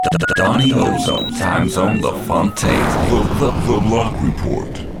Donnie Ozone, Time Zone, The Fontaine. The Block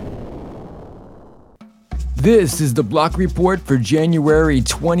Report. This is the Block Report for January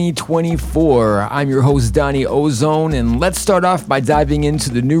 2024. I'm your host, Donnie Ozone, and let's start off by diving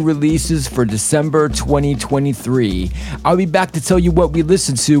into the new releases for December 2023. I'll be back to tell you what we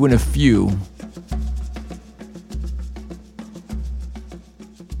listened to in a few.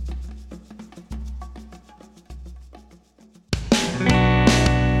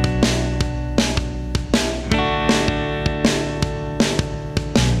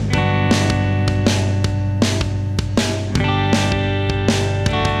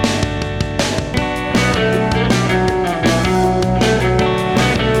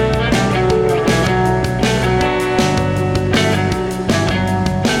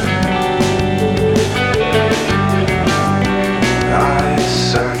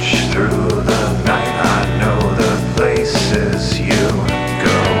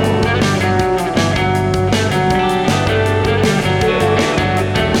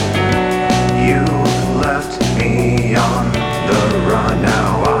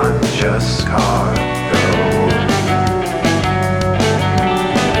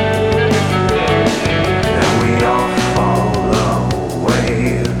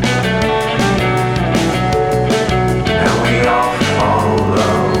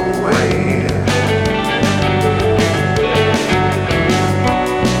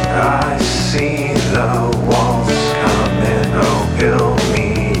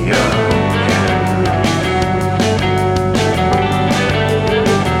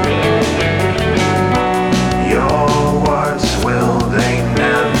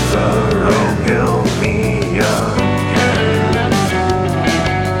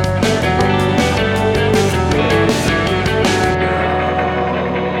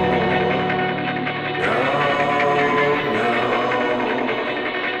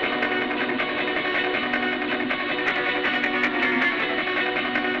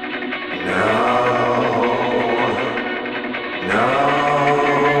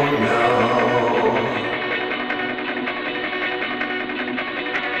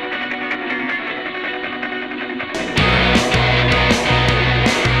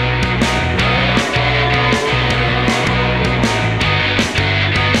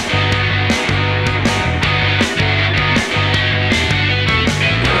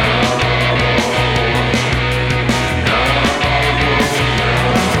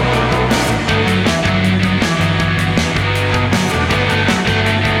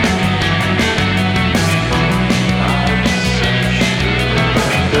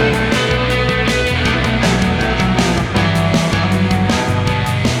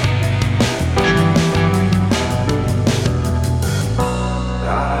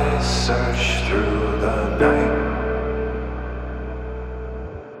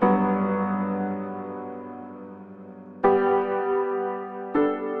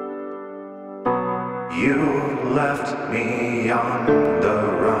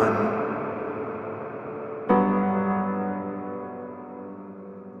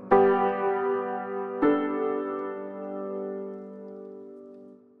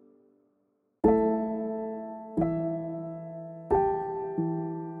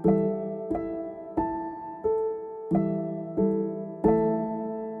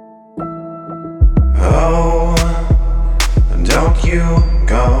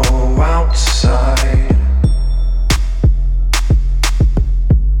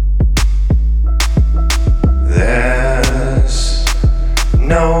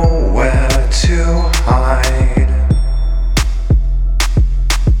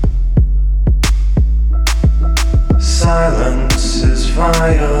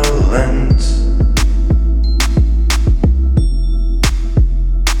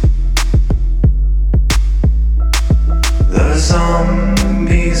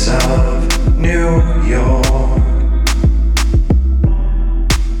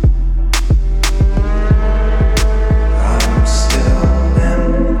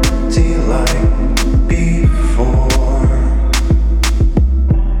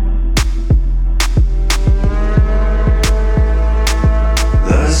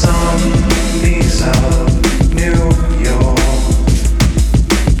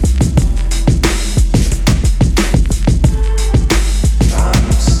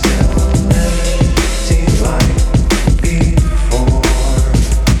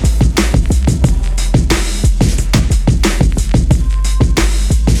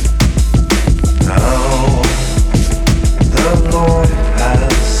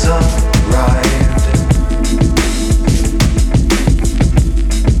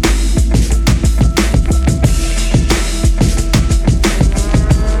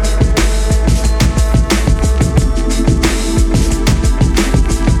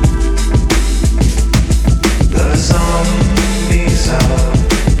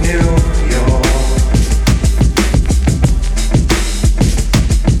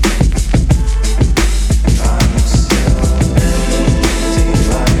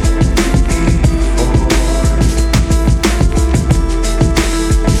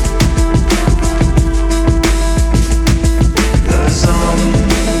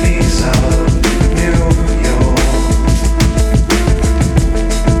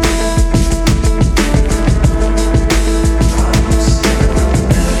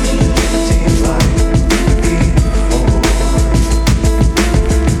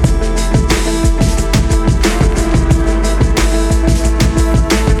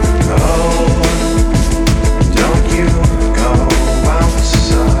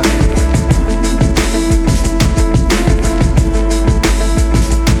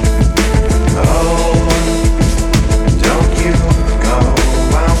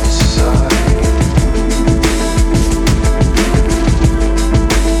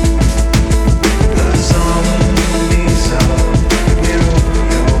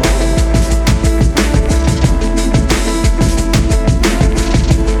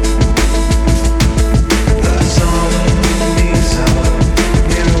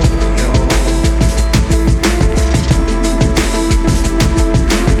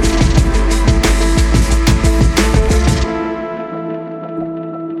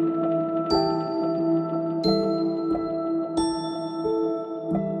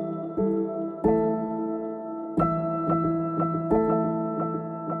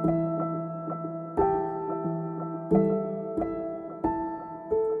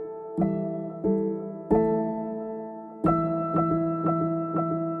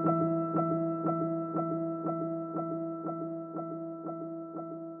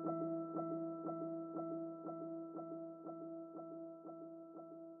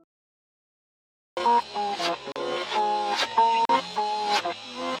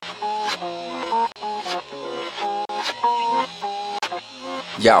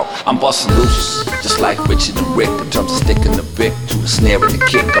 Yo, I'm bustin' loose, just like Richard and Rick. In terms of sticking the Vic to the snare and the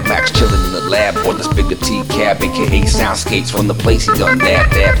kick. I'm Max chillin' in the lab on this bigger T-cab, aka soundscapes from the place he done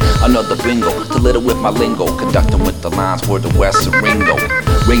that. Another bingo, to little with my lingo, conducting with the lines for the West and Ringo.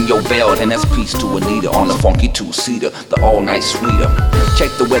 Ring your bell, and that's peace to Anita on the funky two-seater, the all-night sweeter.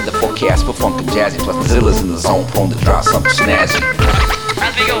 Check the weather forecast for funk and jazzy, plus the Zilla's in the zone, prone to drop something snazzy.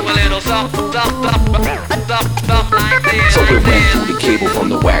 As we go a little soft like this. So it went through the cable from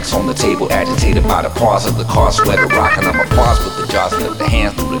the wax on the table, agitated by the pause of the car, sweater rocking. I'ma pause with the jaws and lift the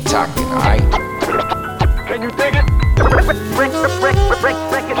hands through the talking, alright? Can you dig it?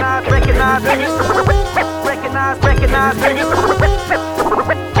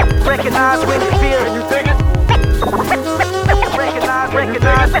 Recognize, when you feel it. Can you dig it?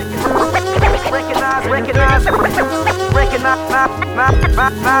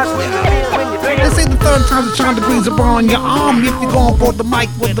 Recognize when you feel it. They say the third time's a charm degrees are on your arm. If you're going for the mic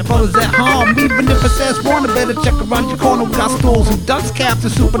with the brothers at home, even if it says one, better check around your corner. We got stools and ducks caps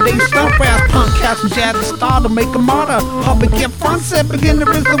and super day stuff ass punk cats and jazz and star to make a martyr. Public get front set,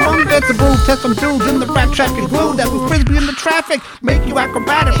 beginner is the one that's a brew. Test some dudes in the rack track and glue that will frisbee in the traffic. Make you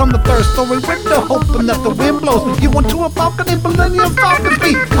acrobatic from the third story window, hoping that the wind blows. You want to a balcony, Millennium Falcons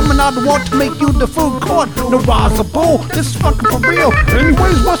be coming out the water to make you the food court. No rise a bull, this is fucking for real.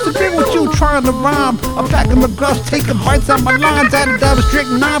 Anyways, what's the deal with you trying to rhyme? I'm packing my gloves, taking bites out my lines. Added double strict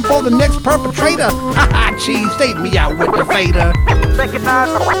 9 for the next perpetrator. Haha, cheese, take me out with the fader. Recognize,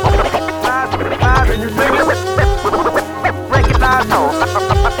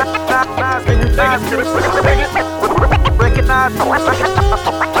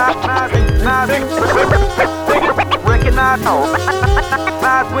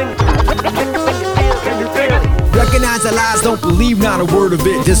 Recognize the lies, don't believe not a word of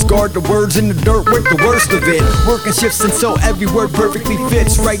it. Discard the words in the dirt with the worst of it. Working shifts until every word perfectly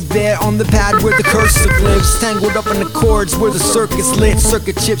fits. Right there on the pad where the cursive lives. Tangled up in the chords where the circuit's lit.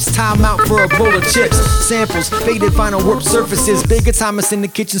 Circuit chips, time out for a bowl of chips. Samples, faded vinyl warped surfaces. Bigger Thomas in the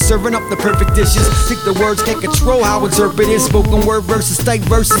kitchen serving up the perfect dishes. Think the words can't control how interpreted. Spoken word versus tight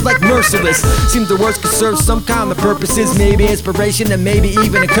verses like merciless. Seems the words could serve some kind of purposes. Maybe inspiration and maybe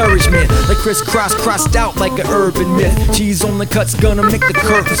even encouragement. Like crisscross crossed out like an urban myth. Cheese on the cuts gonna make the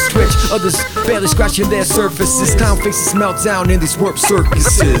curtain switch. Others barely scratching their surfaces. Clown faces melt down in these warped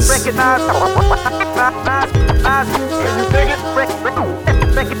circuses.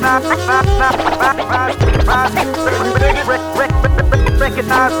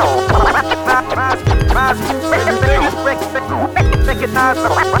 recognize,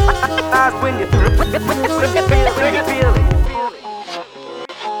 when you feel it.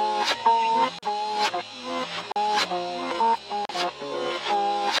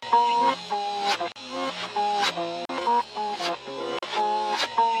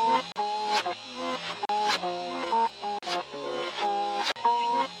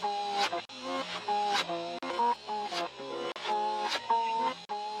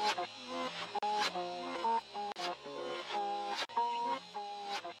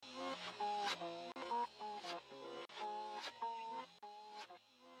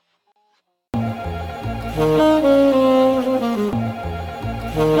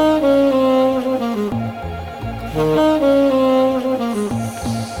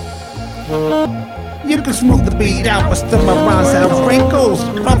 You can smooth the beat out, but still my rhymes have wrinkles.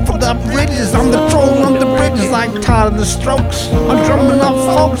 Ruffled up ridges, I'm the troll on the bridges like Todd and the Strokes. I'm drumming up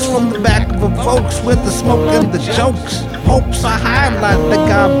folks from the back of a Volks with the smoke and the jokes. Hopes I highlight the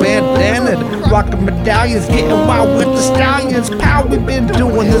guy bandanaed, rocking medallions, getting wild with the stallions. Pal, we've been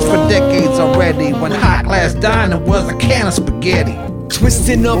doing this for decades already. When high class dining was a can of spaghetti.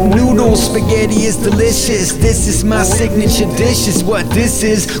 Twisting up noodles, spaghetti is delicious. This is my signature dish, is what this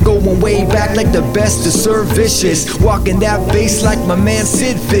is. Going way back like the best to serve vicious. Walking that bass like my man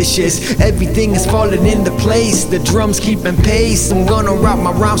Sid Vicious. Everything is falling into place, the drums keeping pace. I'm gonna rock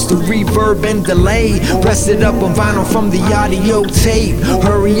my rhymes to reverb and delay. Press it up on vinyl from the audio tape.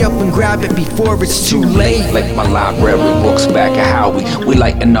 Hurry up and grab it before it's too late. Like my library books back at Howie. We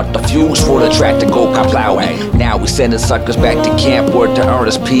lighten up the fuse for the track to go kaplowing. Now we sending suckers back to camp word to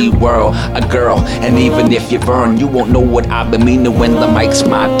Ernest P. World, a girl. And even if you've earned, you won't know what I've been meaning when the mic's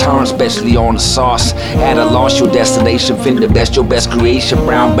my turn, especially on the sauce. At a loss, your destination, finna best your best creation.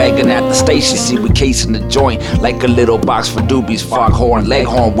 Brown bagging at the station, see we casing the joint like a little box for doobies. Foghorn,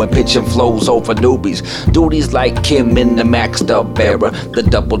 leghorn when pitching flows over newbies. Duties like Kim in the maxed up bearer, the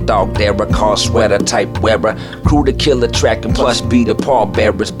double dog dara, car sweater type wearer. Crew to kill a track and plus be the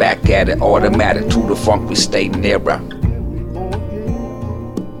pallbearers. Back at it, automatic to the funk, we stay nearer.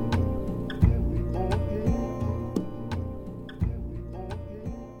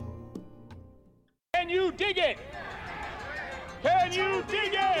 Can you dig it? Can you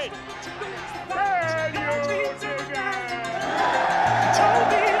dig it? Can you dig it? Told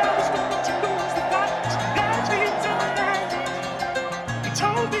me I was going to lose the fight. That means tonight. You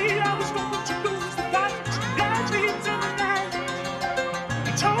told me I was going to lose the fight. That means tonight.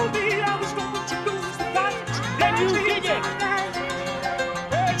 You told me I was going to lose the fight. Can you dig it?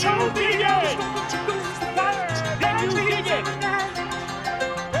 You told me I was going to lose the fight. Can you dig it?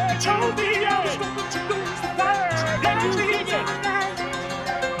 You told me I was going to lose the fight. Can you dig it?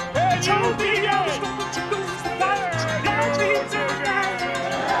 You told me I was going to lose the fight. That means tonight.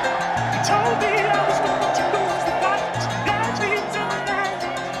 You told me I was going to lose the fight. That means tonight.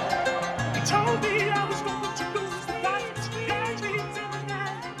 You told me I was going to lose the fight. That means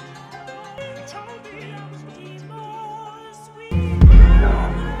tonight. You told me I was going to be more sweet.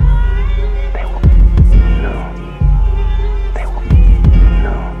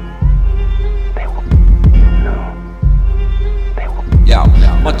 Yo,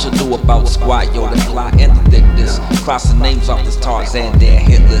 much ado about squat, yo, the clock and the thickness. Crossing names off this Tarzan their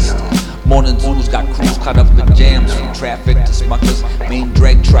hit list. Morning zoos got crews caught up in jams, from traffic to smuckers, main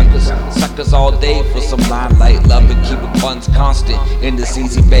drag truckers. Suckers all day for some limelight, loving, keeping funds constant in this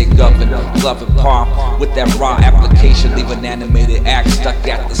easy bake oven. Glove and palm with that raw application, leave an animated act stuck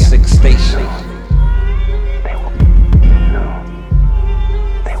at the 6th station.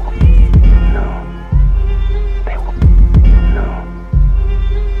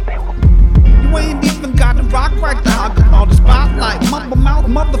 You ain't even got the rock right to hog all the spotlight. Mumble mouth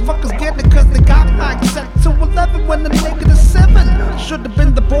motherfuckers get it cause they got like set to 11 when the -7 should have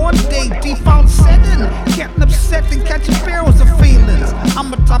been the born day default setting. Getting upset and catching feelings of feelings.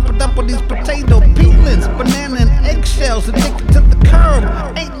 I'ma top it up with these potato peelings, banana and eggshells addicted to the curb.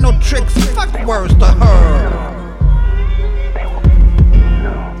 Ain't no tricks, fuck words to her.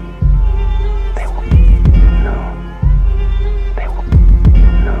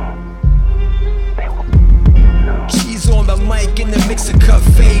 She's on the mic in the mixer cup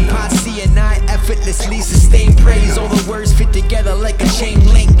fade. Posse and I effortlessly sustain praise. All the words fit together like a chain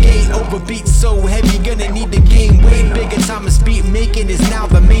link gate. Overbeat so heavy, gonna need to gain weight. Bigger Thomas beat making is now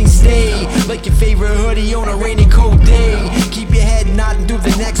the mainstay. Like your favorite hoodie on a rainy cold day. Keep your head nodding through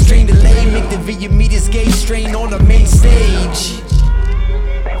the next train delay. Make the Vietnamese gauge strain on the main stage.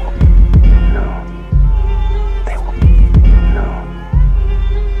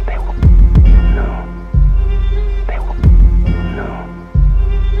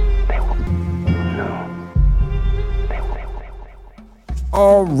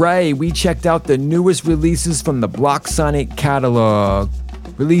 Alright, we checked out the newest releases from the Block Sonic catalog.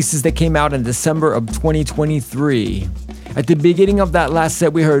 Releases that came out in December of 2023. At the beginning of that last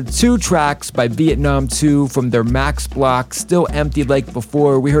set, we heard 2 tracks by Vietnam 2 from their Max Block, Still Empty Like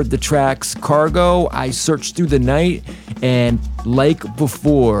Before. We heard the tracks Cargo, I Searched Through the Night, and Like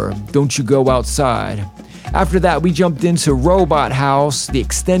Before, Don't You Go Outside. After that, we jumped into Robot House, the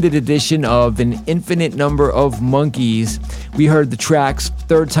extended edition of An Infinite Number of Monkeys. We heard the tracks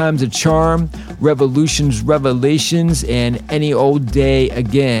Third Time's a Charm, Revolutions Revelations, and Any Old Day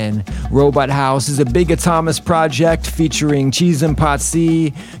Again. Robot House is a Bigga Thomas project featuring Cheese and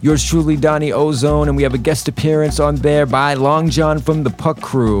Potsy, yours truly Donnie Ozone, and we have a guest appearance on there by Long John from the Puck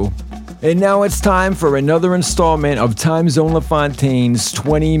Crew. And now it's time for another installment of Time Zone LaFontaine's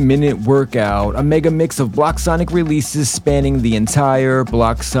 20-minute workout, a mega mix of Block Sonic releases spanning the entire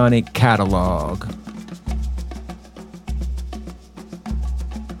Block Sonic catalog.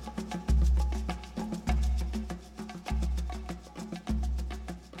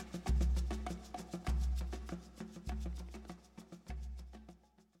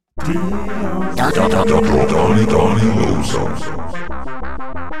 Donnie Ozone.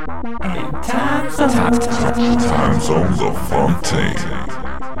 Time Zone LaFontaine.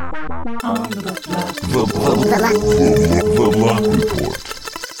 The Block Report.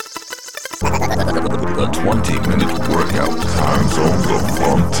 The 20-minute workout. Time Zone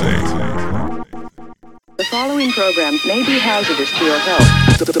LaFontaine. The following programs may be hazardous to your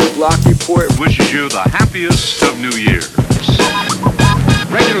health. The Block Report wishes you the happiest of New Years.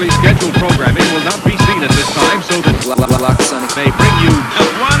 Regularly scheduled programming will not be seen at this time, so that may bring you the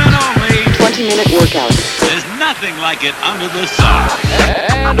one and only 20-minute workout. There's nothing like it under the sun.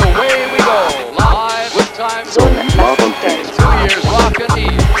 And away we go, live with time. 2 years rock and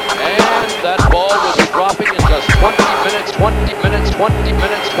eve. And that ball will be dropping in just 20 minutes, 20 minutes, 20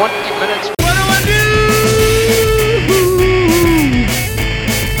 minutes, 20 minutes. What do I do?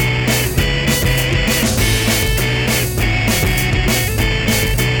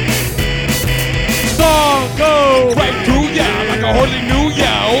 Song go right through ya, like a holy new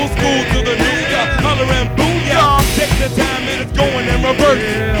ya. Old school to the new ya, color and booyah. Take the time and it's going in reverse.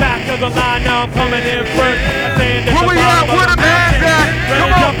 Back of the line, now I'm coming in first. I'm saying that where we at? Where the man's at?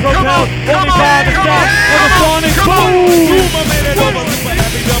 Come on, come on, come on, come on.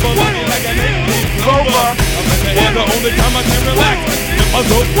 The only time I can relax. A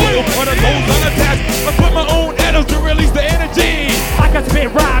those roll part of those unattached. I put my own atoms to release the energy. I can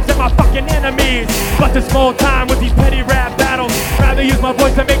spit rhymes at my fucking enemies, but this small time with these petty rap battles. Rather use my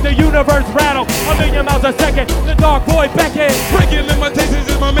voice to make the universe rattle. 1,000,000 miles a second, the dark void beckons. Breaking limitations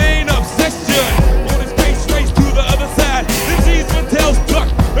is my main obsession. On this space race to the other side. MCs with tails stuck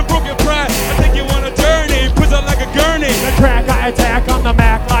and broken pride. I take you on a journey, push out like a gurney. The track I attack on the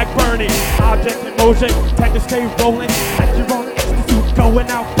Mac like Bernie. Object in motion, tend to stay rolling. Like you're on ecstasy, going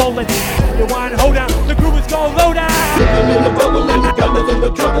out bowling. You want hold down, the groove is going low down. Sitting in the bubble and you got nothing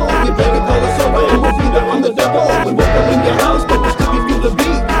but trouble. You better call us over and we'll feed it on the double. We woke up in your house, but we still give you the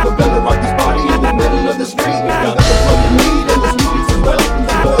beat. We're gonna rock this party in the middle of the street. Got the flow you need and the sweeties as well.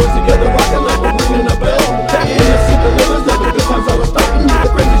 The boys together rocking like we're ringing a bell. Yeah, the secret rivers of the good times all are starting. The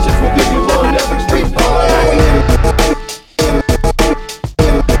crazy shit will give you one every street party.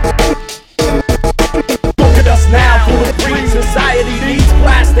 Look at us now, full of free society needs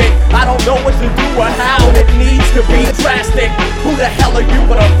plastic. I don't know what to do or how it needs to be drastic. Who the hell are you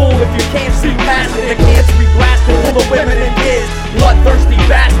but a fool if you can't see past it? It can't be blasted full of women and kids, bloodthirsty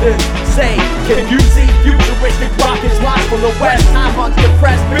bastards. Say, can you see futuristic rockets launched from the west? I'm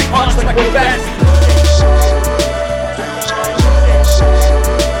depressed, big hearts like the best.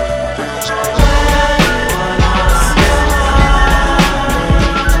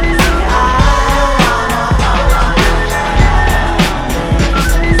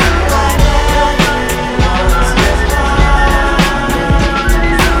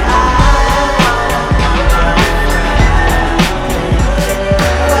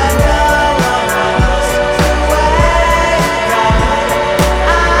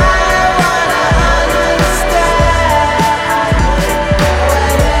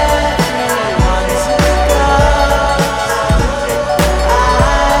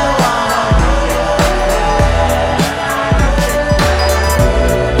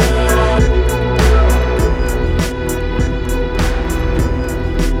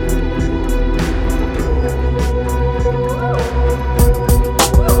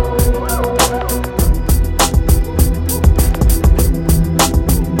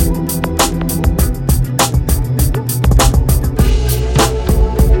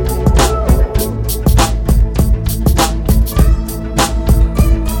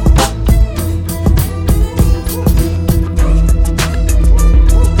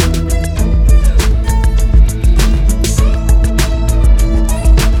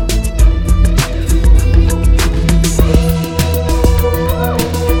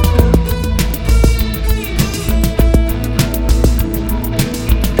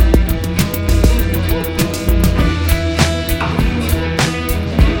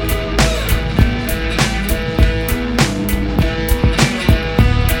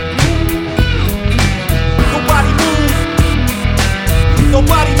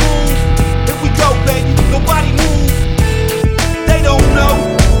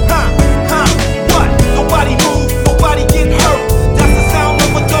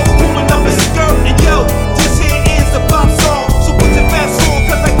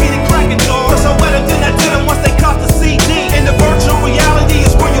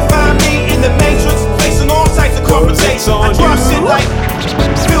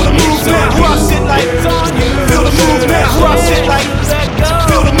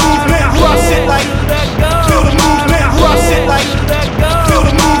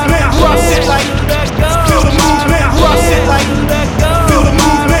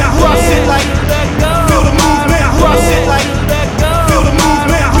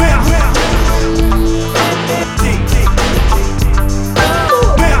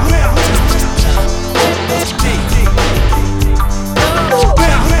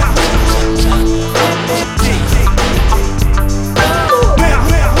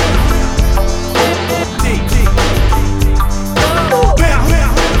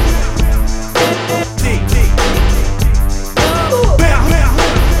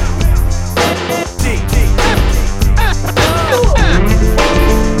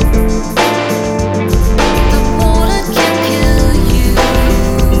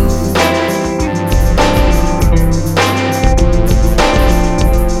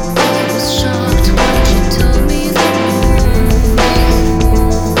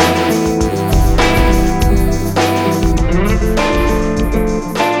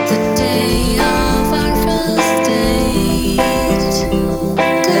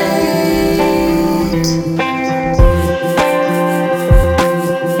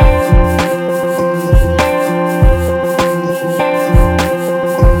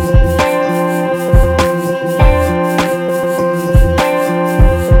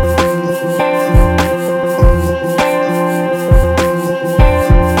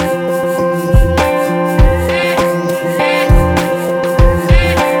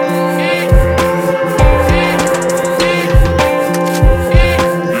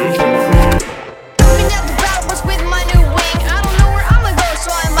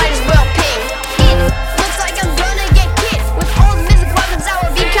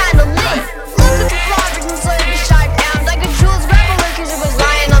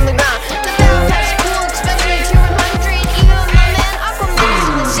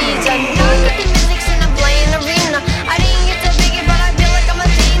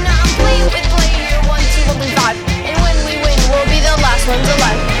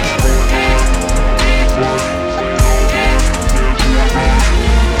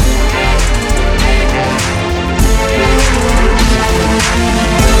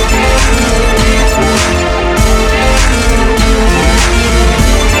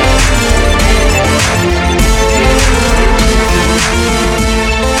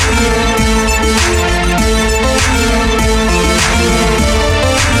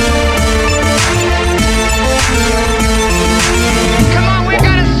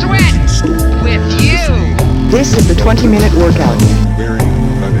 20-minute workout. Wearing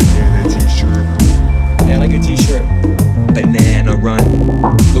a banana t-shirt. I like a t-shirt. Banana run.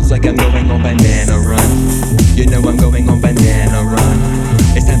 Looks like I'm going on banana run. You know I'm going on banana run.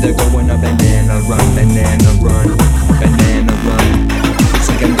 It's time to go on a banana run. Banana run. Banana run. Looks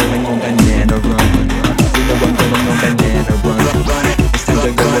like I'm going on banana run. You know I'm going on banana run. It's time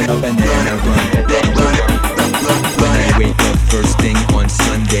to go on a banana run. When I wake up first thing on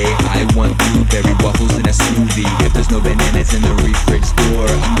Sunday, I want blueberry waffles and a smoothie. If there's no bananas in the refrigerator store,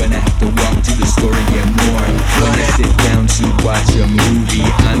 I'm gonna have to walk to the store and get more. When I sit down to watch a movie,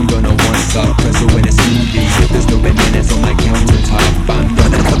 I'm gonna want soft pretzel and a smoothie. If there's no bananas on my countertop, I'm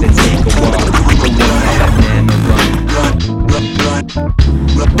gonna have to take a walk. Go on a banana run. Run, run, run,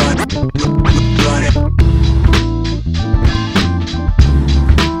 run, run, run it.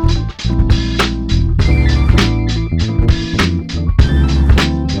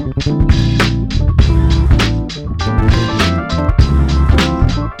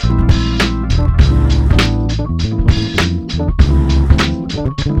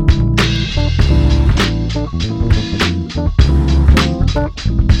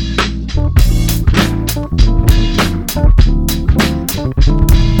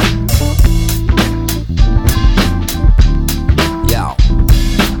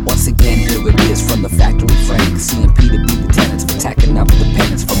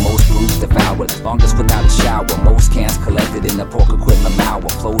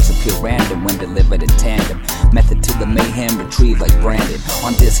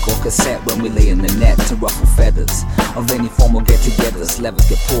 Levers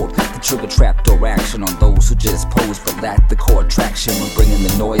get pulled, the trigger trapdoor action on those who just pose but lack the core traction. When bringing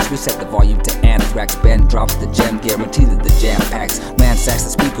the noise, we set the volume to anthrax. Ben drops the gem, guarantee that the jam packs. Man sacks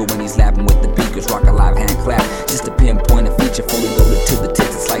the speaker when he's lapping with the beakers. Rock a live hand clap, just to pinpoint a feature fully loaded to the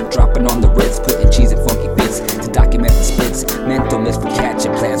tits. It's like dropping on the Ritz, putting cheese in funky bits to document the spits. Mental myths for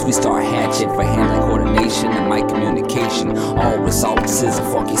catching plans, we start hatching for hand-like coordination and mic communication. All results is a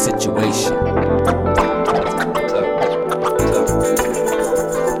funky situation.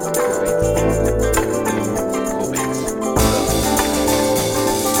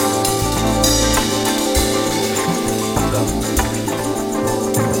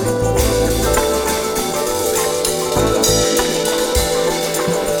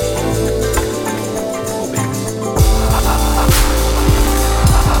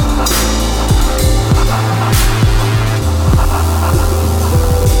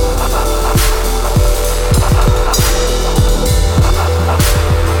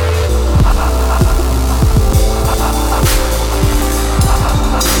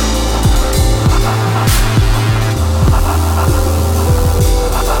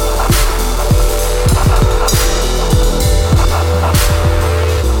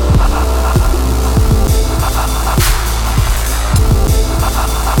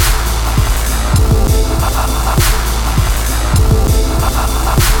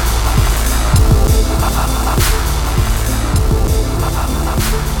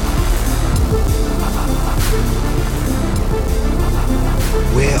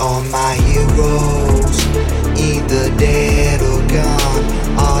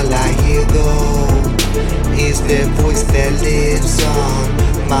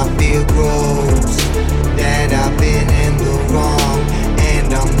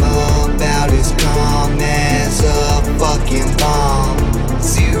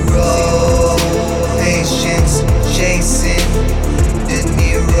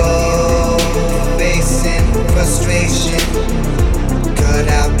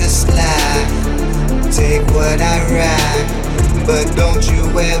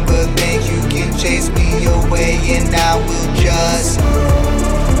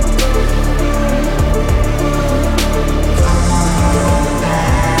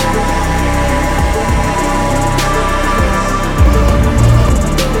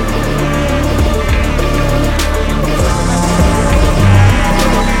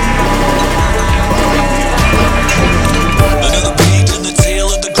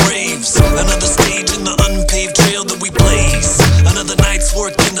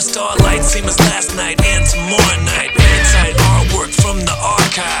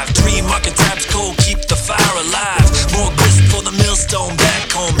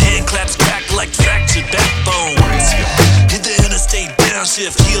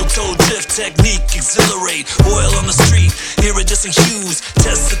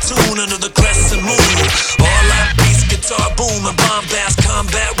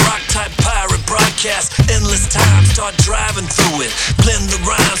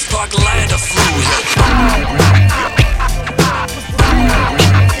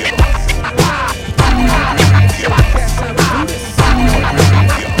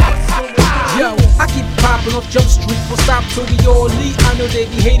 know they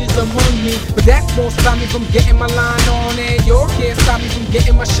be haters among me, but that won't stop me from getting my line on, and your can't stop me from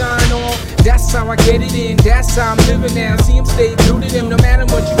getting my shine on. That's how I get it in, that's how I'm living now. See him stay true to them, no matter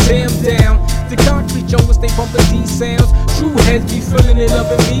what you tear him down. The concrete jungle stay pumping these sounds. True heads be feeling it up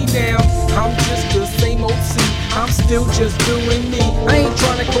in me now. I'm just the same old C, I'm still just doing me. I ain't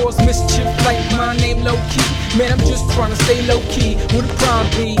trying to cause mischief like my name low key. Man, I'm just trying to stay low key. What a prime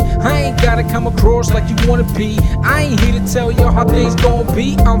be? I ain't gotta come across like you wanna be. I ain't here to tell you how things gon'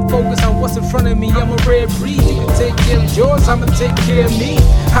 be. I'm focused on what's in front of me. I'm a rare breed. You can take care of yours, I'ma take care of me.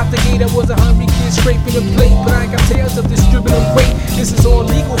 Out the gate, I was a hungry kid scraping the plate, but I ain't got tales of distributing weight. This is all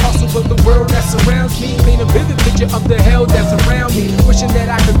legal hustle, but the world that surrounds me paint a vivid picture of the hell that's around me. Wishing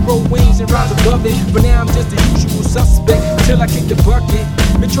that I could grow wings and rise above it, but now I'm just the usual suspect till I kick the bucket.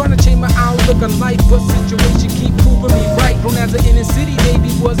 Been trying to change my outlook on life, but situation keep proving me right. Grown as an inner city baby,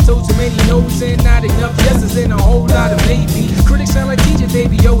 was told too many no's and not enough yeses and a whole lot of maybe. Critics sound like teachers, they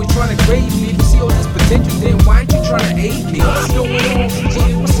be always trying to grade me. If you see all this potential, then why ain't you trying to aid me? What's going on? What's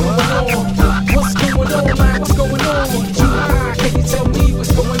going on? What's going on, man? What's going on? Can you tell me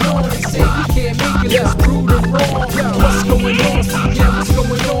what's going on? They say we can't make it, let's prove it wrong. What's going on? Yeah, what's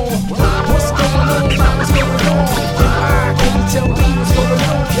going on? What's going on, man? What's going on? Can you tell me what's going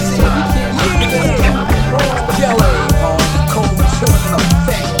on? They say we can't make it, let's prove it wrong. Yo, on the cold, showing up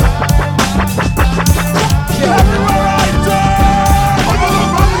fake. Everywhere I turn, another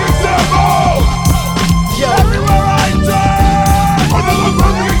perfect example. Everywhere I turn, another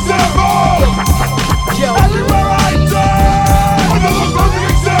perfect example. Everywhere I turn, another perfect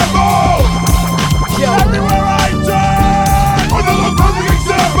example. Everywhere I turn, another perfect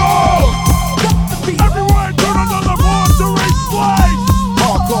example. Everywhere I turn, another born to race flags.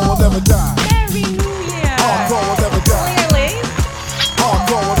 Hardcore will never die. Merry New Year. Hardcore will never die. Clearly,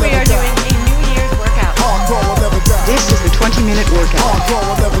 Hardcore will we never are die. doing a New Year's workout. Hardcore will never die. This is the 20-minute workout. Hardcore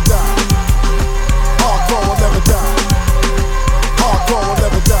will never die. Hardcore will never die. Hardcore will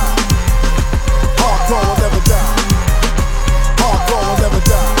never die. Hardcore will never die. Hardcore will never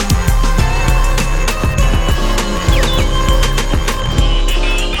die.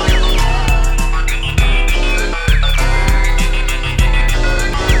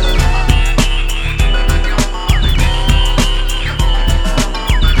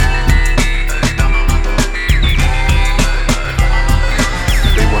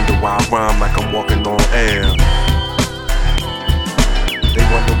 They wonder why I rhyme like I'm walking on air. They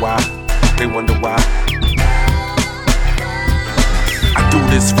wonder why. They wonder why. I do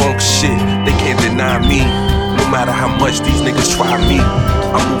this funk shit, they can't deny me. No matter how much these niggas try me,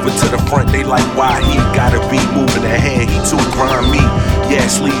 I'm moving to the front, they like why he gotta be moving ahead, he too grimy. Yeah,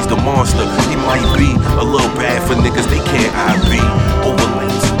 Sleeves the monster, he might be a little bad for niggas, they can't IB. Over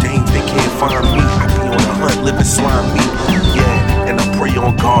lanes and dames, they can't find me. I be on the hunt, living slimy. Yeah, and I pray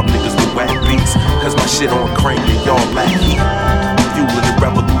on God niggas with whack beats, cause my shit on crank and y'all lack heat. Fueling the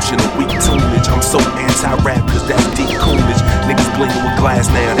revolution of weak tunage. I'm so anti-rap cause that's deep coonage. Niggas blinking with glass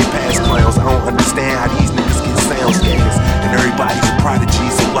now, they pass clowns. I don't understand how these niggas get sound scans. And everybody's a prodigy,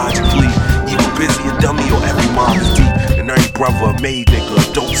 so logically either busy or dummy or every mob is deep. And every brother a made nigga,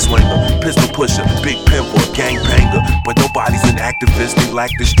 a dope slinger, pistol pusher, big pimp or a gangbanger. But nobody's an activist, they lack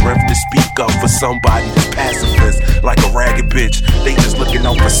the strength to speak up for somebody that's pacifist. Like a ragged bitch, they just looking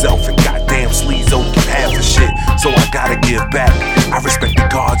out for self. And goddamn Sleeves don't give half a shit, so I gotta give back. I respect the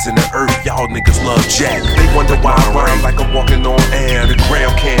gods and the earth, y'all niggas love Jack. They wonder why I rhyme like I'm walking on air. The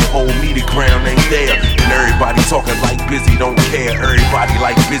ground can't hold me, the ground ain't there. And everybody talking like Busy don't care. Everybody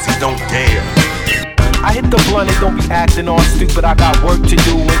like Busy don't dare. I hit the blunt and don't be acting all stupid. I got work to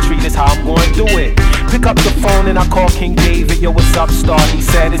do and treat this how I'm gonna do it. Pick up the phone and I call King David. Yo, what's up, star? He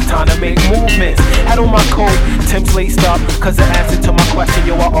said it's time to make movements. Had on my coat, Tim's laced up, cause the answer to my question,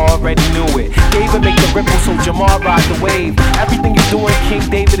 yo, I already knew it. David make the ripple, so Jamar ride the wave. Everything you're doing, King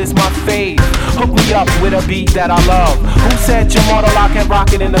David is my fave. Hook me up with a beat that I love. Who said Jamar the lock and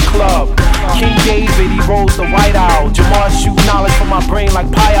rock it in the club? King David, he rolls the white owl. Jamar shoot knowledge from my brain like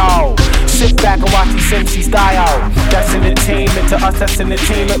pie owl. Sit back and watch these MCs die out. That's entertainment, to us that's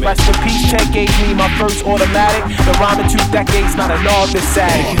entertainment. Rest in peace, Tech gave me my first automatic. The rhyme in 2 decades, not a novice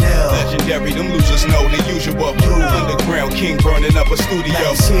addict. Legendary, them losers know the usual. Underground king burning up a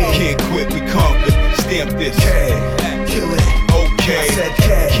studio. Can't quit, we conquered. Stamp this. Kill it. Okay.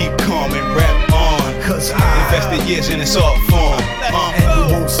 Keep calm and rap on. Cause I invested years in this art form. And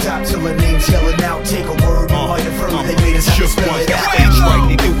we won't stop till the name's yelling out. Take a word, you might have heard they made us have to spell it out. Stage right,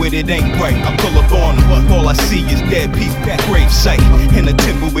 they do it, it ain't right. I pull up on them, all I see is dead people, grave site. In the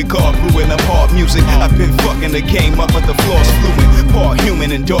temple we call brewing up hard music. I've been fucking the game up, but the floor's fluent. Part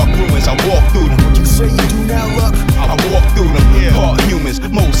human and dark ruins, I walk through them. What you say you do now, look? I walk through them, part humans,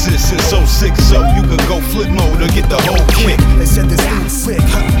 Moses since 06, so you could go flip mode or get the whole kick. They said this dude's sick,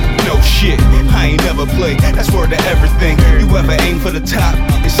 huh? No shit, I ain't never played, that's word to everything. You ever aim for the top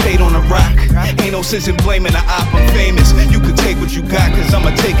and stayed on the rock? Ain't no sense in blaming the op, I'm famous. You could take what you got, cause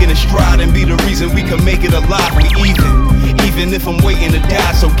I'ma take it in stride and be the reason we can make it alive. We even if I'm waiting to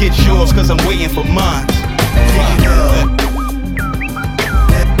die, so get yours, cause I'm waiting for mine.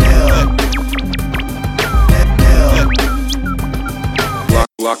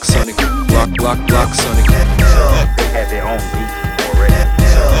 Block Sonic, block Sonic. They have their own beat already.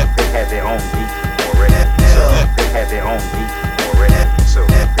 They have their own beat already. They have their own beat already. So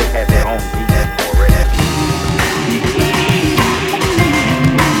they have their own beat already.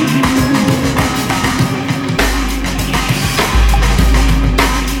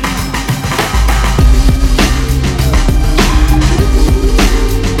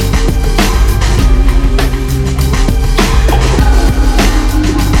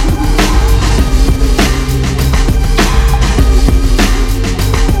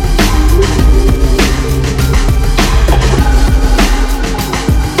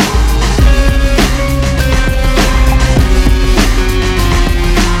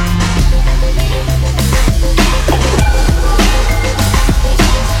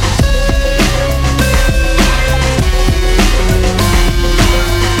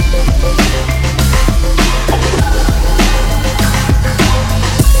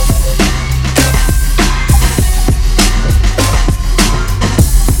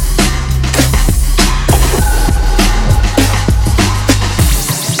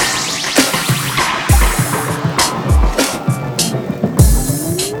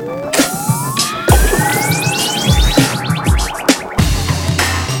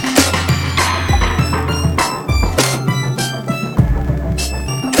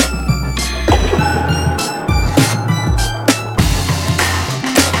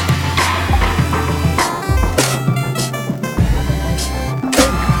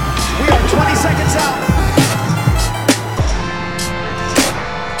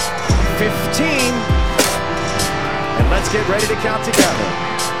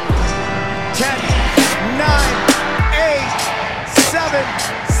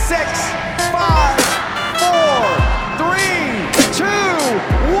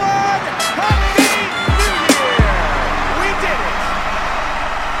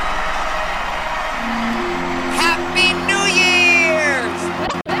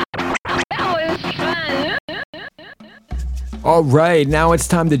 All right, now it's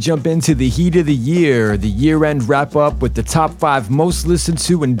time to jump into the heat of the year-end wrap-up with the top 5 most listened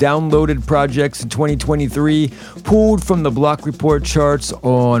to and downloaded projects in 2023, pulled from the Block Report charts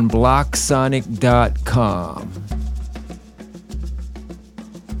on blocksonic.com.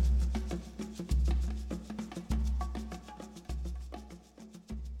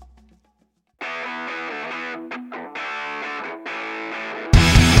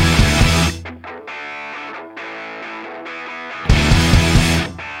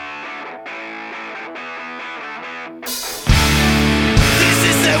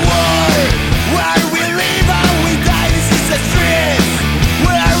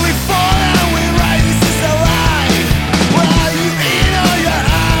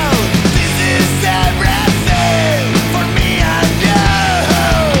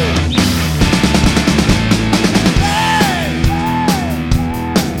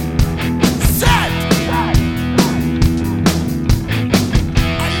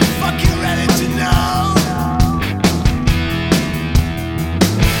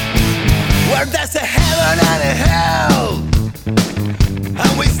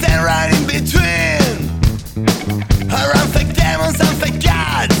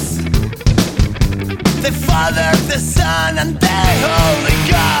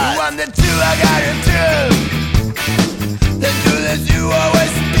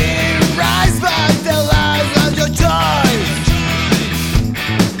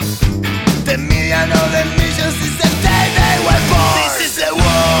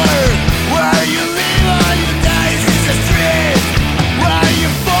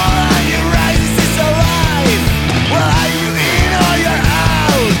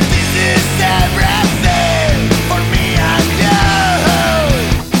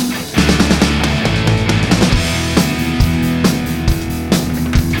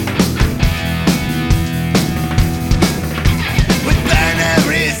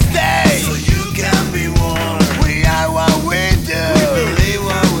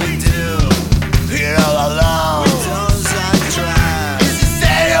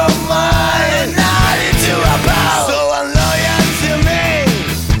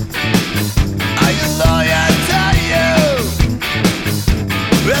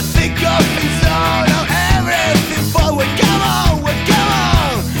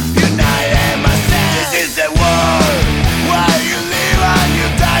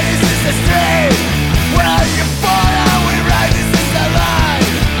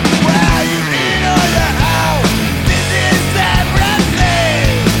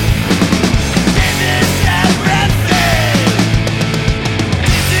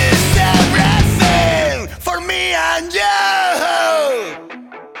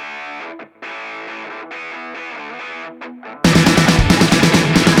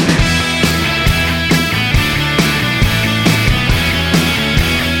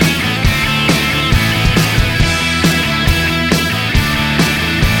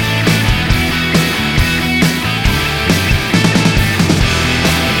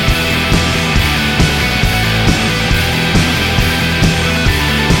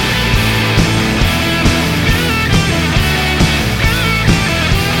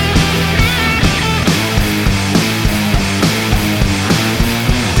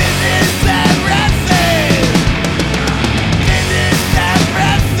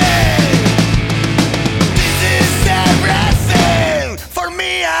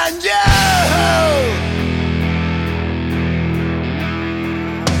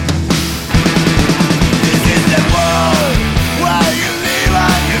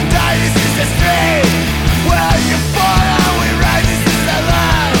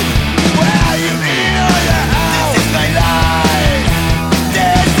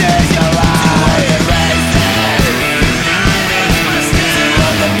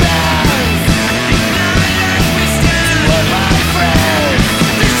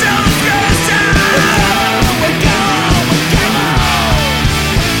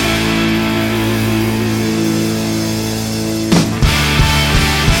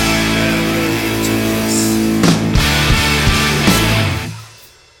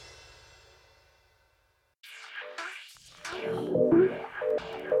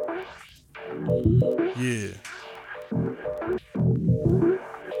 Yeah.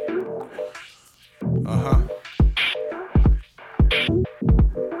 Uh-huh.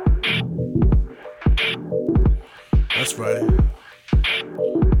 That's right.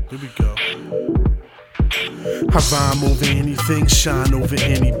 Here we go. I rhyme over anything, shine over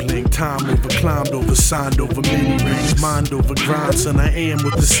any blink. Time over, climbed over, signed over many rings. Mind over grind, son, I am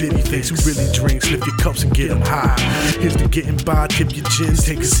what the city thinks. Who really drinks, lift your cups and get them high. Here's the getting by, tip your gin,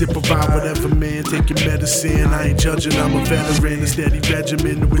 take a sip of ride, whatever man, take your medicine. I ain't judging, I'm a veteran, a steady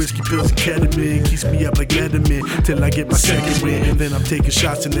regimen. The whiskey, pills, and ketamine keeps me up like Letterman till I get my second win. Then I'm taking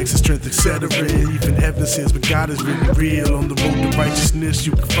shots and extra strength, etc. Even heaven says, but God is really real. On the road to righteousness,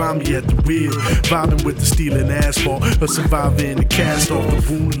 you can find me at the wheel, vibing with the steel and asphalt, a survivor in the cast off.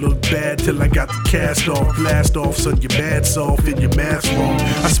 The wound look bad till I got the cast off. Blast off, son, your mad's off and your math's wrong.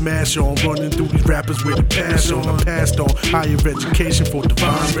 I smash on, running through these rappers with a pass on. I passed on higher education for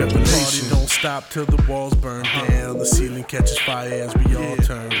divine revelation. Don't stop till the walls burn down. The ceiling catches fire as we all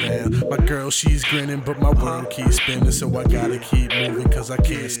turn around. My girl, she's grinning, but my world keeps spinning, so I gotta keep moving, cause I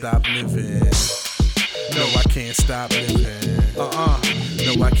can't stop living. No, I can't stop living.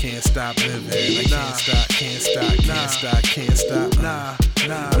 No, I can't stop living. I can't stop, can't stop, can't stop, can't stop.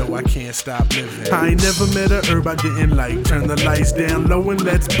 No, I can't stop living. I ain't never met a herb I didn't like. Turn the lights down low and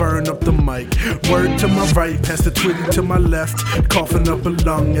let's burn up the mic. Word to my right, pass the twitty to my left. Coughing up a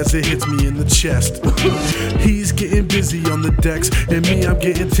lung as it hits me in the chest. He's getting busy on the decks, and me, I'm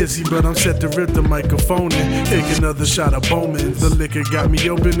getting tipsy, but I'm set to rip the microphone and take another shot of Bowman. The liquor got me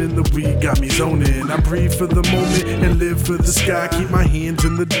open and the weed got me zoning. I breathe for the moment and live for the sky. Keep my hands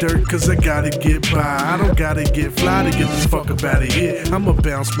in the dirt, cause I gotta get by. I don't gotta get fly to get the fuck up out of here. I'ma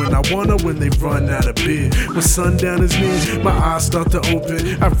bounce when I wanna, when they run out of beer. When sundown is near, my eyes start to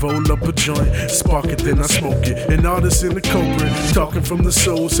open. I roll up a joint, spark it, then I smoke it. An artist in the culprit, talking from the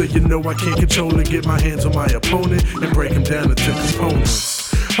soul, so you know I can't control it. Get my hands on my opponent and break him down into components.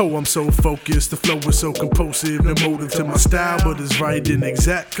 Oh, I'm so focused, the flow is so composive, no motive to my style, but it's right and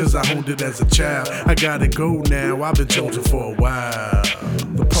exact, cause I honed it as a child. I gotta go now, I've been chosen for a while.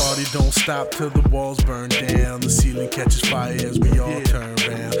 The party don't stop till the walls burn down. The ceiling catches fire as we all turn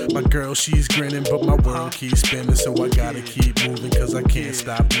around. My girl, she's grinning, but my world keeps spinning, so I gotta keep moving, cause I can't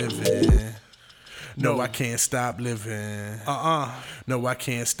stop living. No, I can't stop living. No, I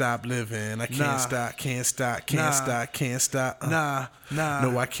can't stop living. I can't stop, can't stop, can't stop, can't stop.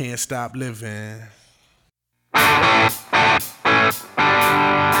 No, I can't stop living.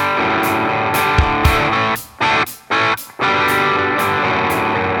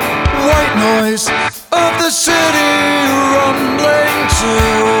 White noise of the city rumbling to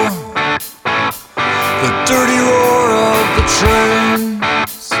the dirty roar of the trains.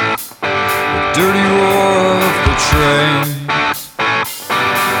 Dirty roar of the trains.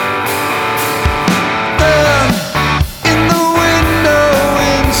 Then, in the window,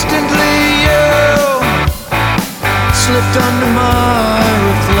 instantly you slipped under my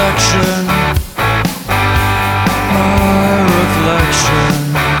reflection. My reflection.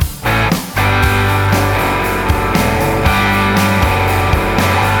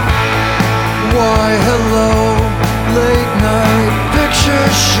 Why, hello, late night picture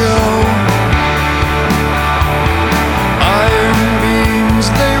show.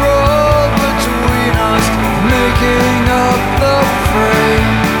 They roll between us, making up the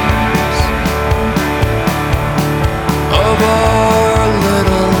frames of our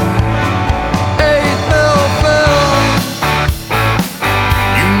little 8mm film.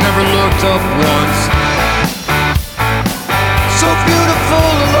 You never looked up once, so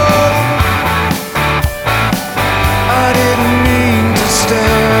beautiful alone. I didn't mean to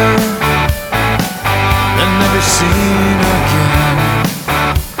stare and never seen again.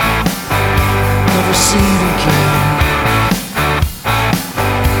 Never seen again.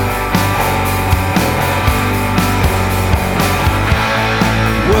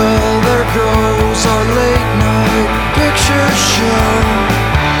 Well, there goes our late night picture show.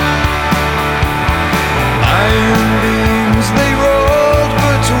 Iron beams, they rolled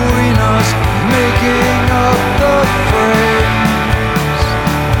between us, making up the frames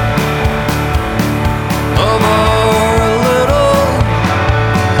of our little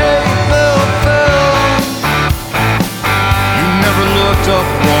 8mm film. You never looked up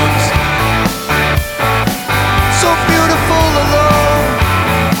once, so beautiful alone.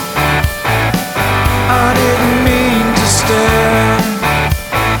 I didn't mean to stare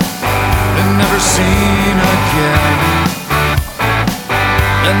and never seen again.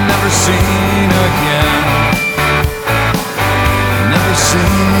 And never seen again. Never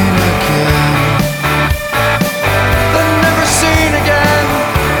seen again. Then never seen again.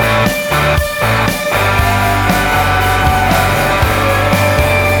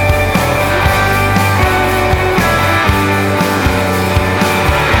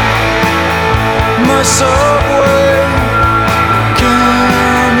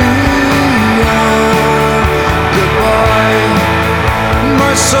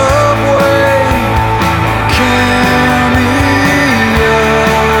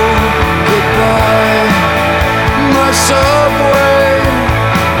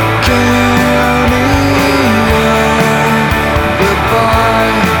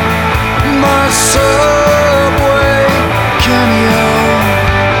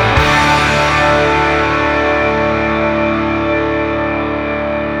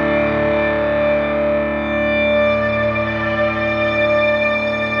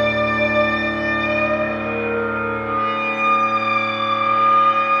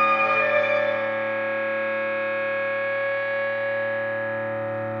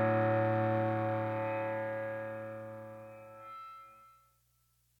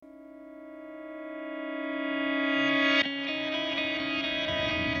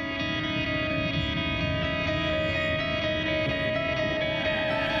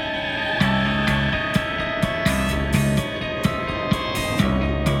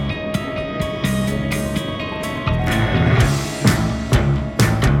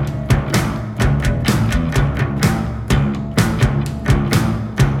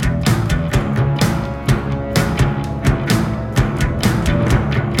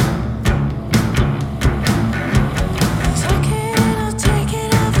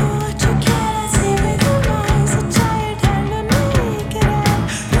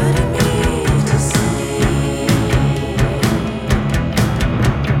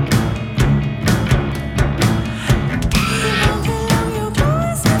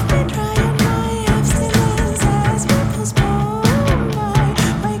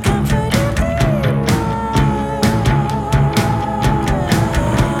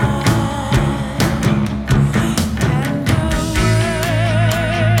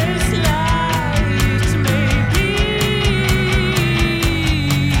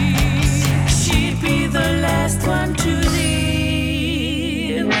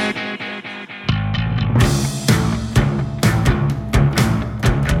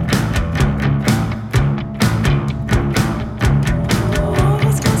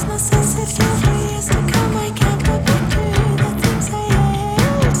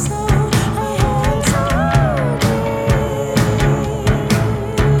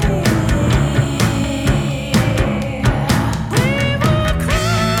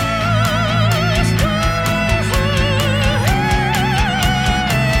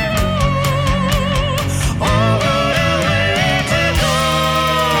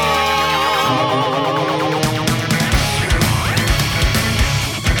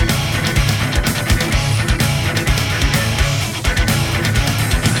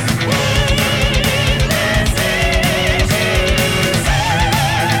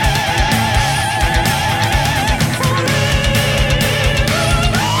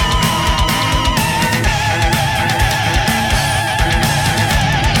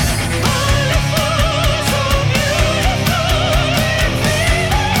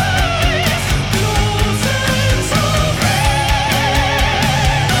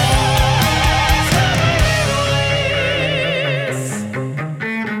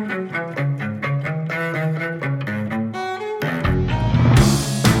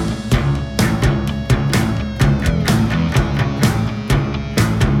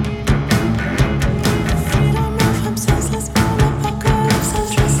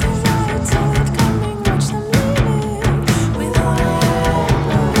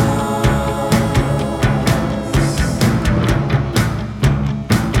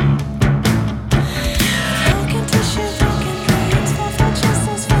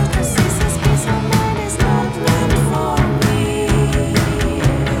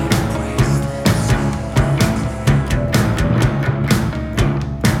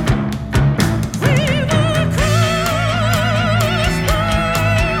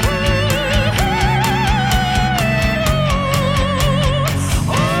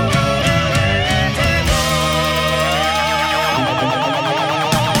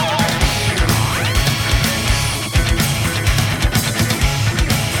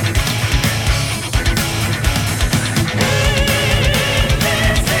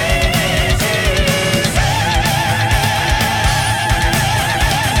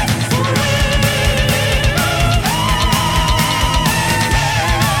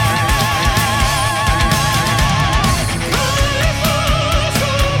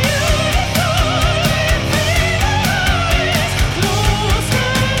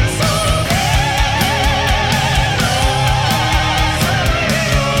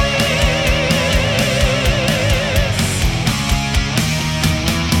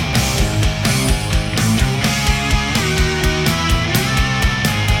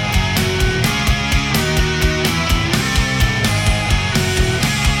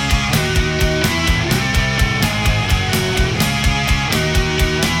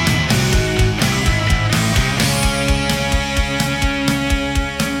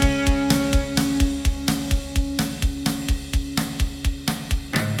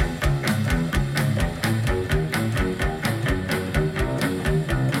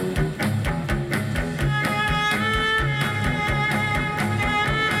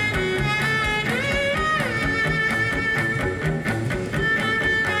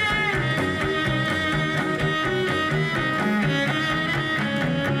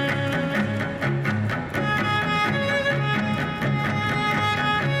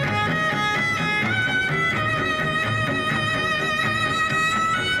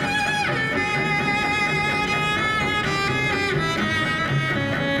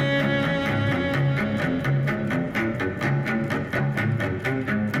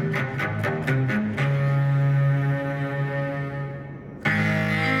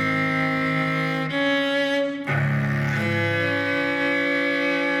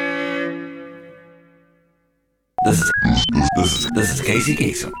 This is Casey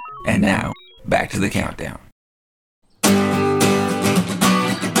Kasem. And now, back to the countdown. I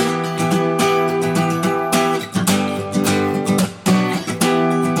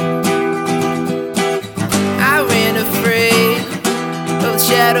ran afraid of the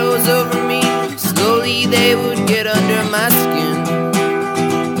shadows over me. Slowly they would get under my skin.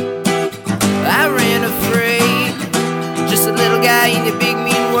 I ran afraid, just a little guy in a big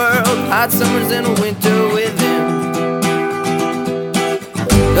mean world. Hot summers and a winter with him.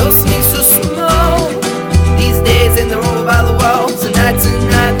 Those things so small these days, and they're over by the wall. Tonight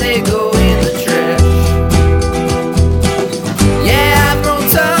they go in the trash. Yeah, I've grown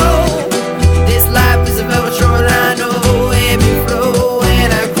tall. This life is a velvet short, I know. Ebb and flow,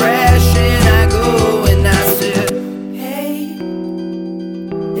 and I crash and I go. And I said, hey,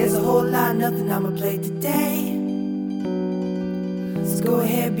 there's a whole lot, nothing I'ma play today. So go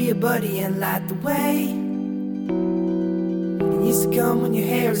ahead, be a buddy and light the way. It used to come when your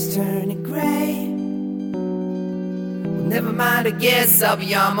hair is turning gray. Well, never mind, I guess I'll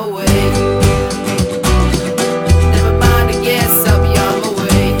be on my way. Never mind, I guess I'll be on my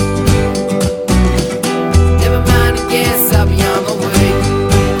way. Never mind, I guess I'll be on my way.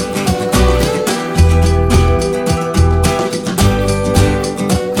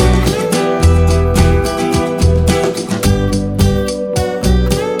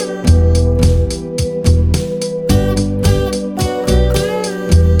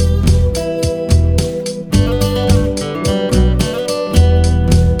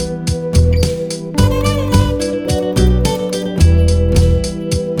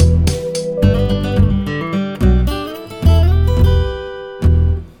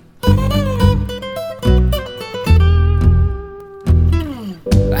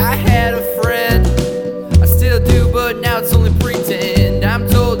 I had a friend, I still do, but now it's only pretend. I'm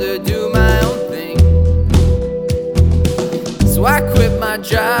told to do my own thing. So I quit my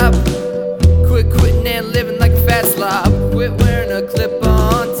job, quit quitting and living like a fat slob. Quit wearing a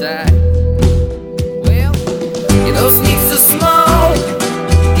clip-on tie. Well, yeah, those sneaks are small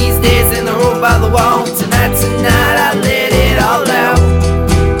these days, and they're over by the wall. Tonight I let it all out.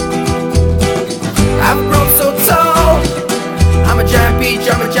 I've grown so tall, I'm a giant peach,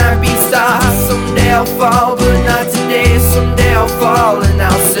 I'm a giant beat star. Someday I'll fall, but not today. Someday I'll fall and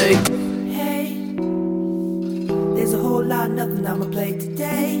I'll say, hey, there's a whole lot, nothing I'ma play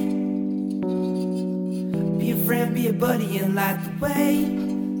today. Be a friend, be a buddy and light the way.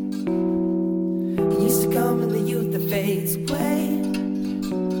 It used to come in the youth that fades away.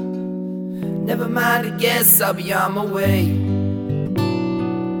 Never mind, I guess I'll be on my way.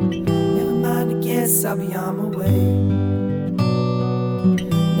 Never mind, I guess I'll be on my way.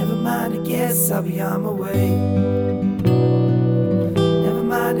 I guess I'll be on my way. Never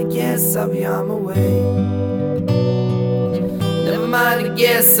mind, I guess I'll be on my way. Never mind, I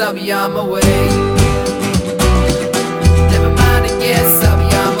guess I'll be on my way. Never mind, I guess I'll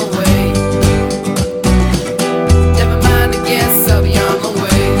be on my way. Never mind, I guess I'll be on my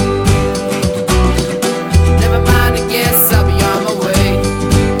way. Never mind, I guess I'll be on my way.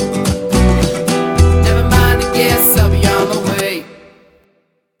 Never mind, I guess I'll be on my way.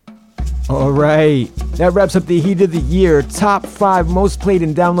 All right, that wraps up the Heat of the Year, top 5 most played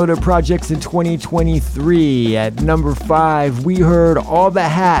and downloaded projects in 2023. At number 5, we heard All the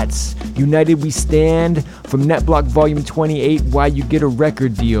Hats, United We Stand, from NetBlock Volume 28, Why You Get a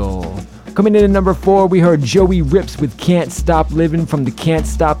Record Deal. Coming in at number 4, we heard Joey Rips with Can't Stop Livin' from the Can't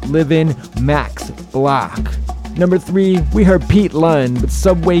Stop Livin' Max Block. Number 3, we heard Pete Lund with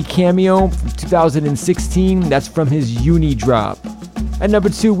Subway Cameo from 2016, that's from his Uni drop. At number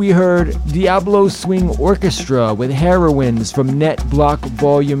 2, we heard Diablo Swing Orchestra with Heroines from Net Block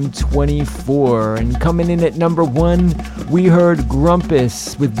Volume 24. And coming in at number 1, we heard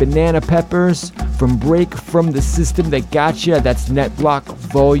Grumpus with Banana Peppers from Break From The System That Gotcha. That's Net Block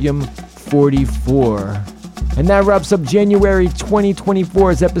Volume 44. And that wraps up January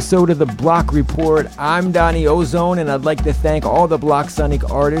 2024's episode of the Block Report. I'm Donnie Ozone, and I'd like to thank all the Block Sonic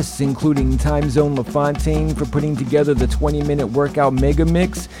artists, including Time Zone LaFontaine, for putting together the 20-minute workout mega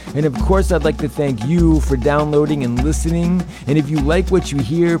mix. And of course, I'd like to thank you for downloading and listening. And if you like what you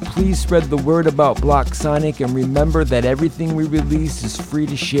hear, please spread the word about Block Sonic, and remember that everything we release is free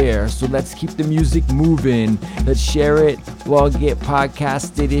to share. So let's keep the music moving. Let's share it, blog it,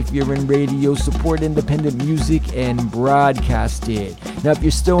 podcast it. If you're in radio, support independent music and broadcast it. Now, if you're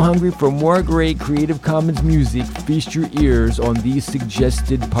still hungry for more great Creative Commons music, feast your ears on the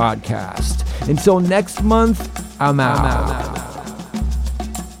suggested podcast. Until next month, I'm out.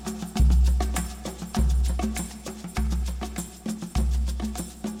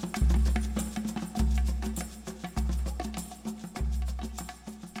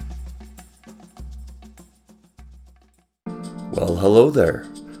 Well, hello there.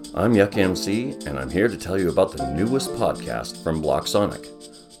 I'm Yuck MC, and I'm here to tell you about the newest podcast from Blocksonic,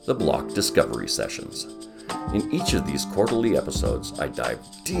 the Block Discovery Sessions. In each of these quarterly episodes, I dive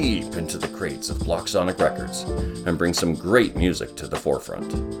deep into the crates of Blocksonic Records and bring some great music to the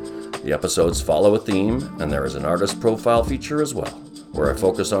forefront. The episodes follow a theme, and there is an artist profile feature as well, where I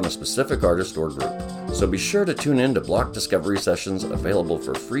focus on a specific artist or group. So be sure to tune in to Block Discovery Sessions, available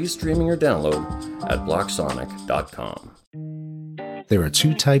for free streaming or download at blocksonic.com. There are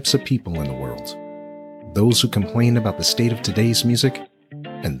two types of people in the world. Those who complain about the state of today's music,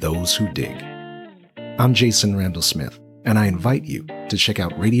 and those who dig. I'm Jason Randall Smith, and I invite you to check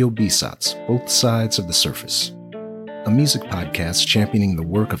out Radio B-Sots, Both Sides of the Surface, a music podcast championing the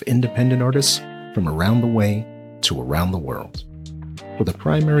work of independent artists from around the way to around the world. With a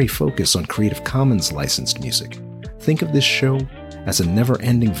primary focus on Creative Commons licensed music, think of this show as a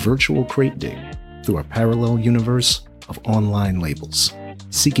never-ending virtual crate dig through a parallel universe of online labels,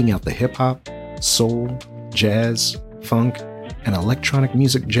 seeking out the hip-hop, soul, jazz, funk, and electronic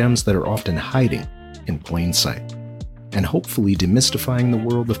music gems that are often hiding in plain sight, and hopefully demystifying the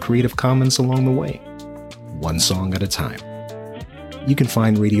world of Creative Commons along the way, one song at a time. You can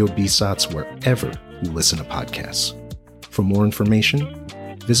find Radio B-Sots wherever you listen to podcasts. For more information,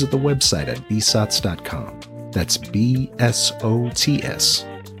 visit the website at bsots.com. That's BSOTS.com.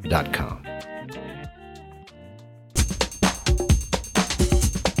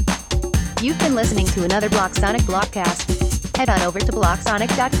 You've been listening to another Blocksonic Blockcast. Head on over to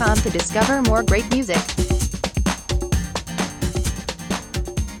blocksonic.com to discover more great music.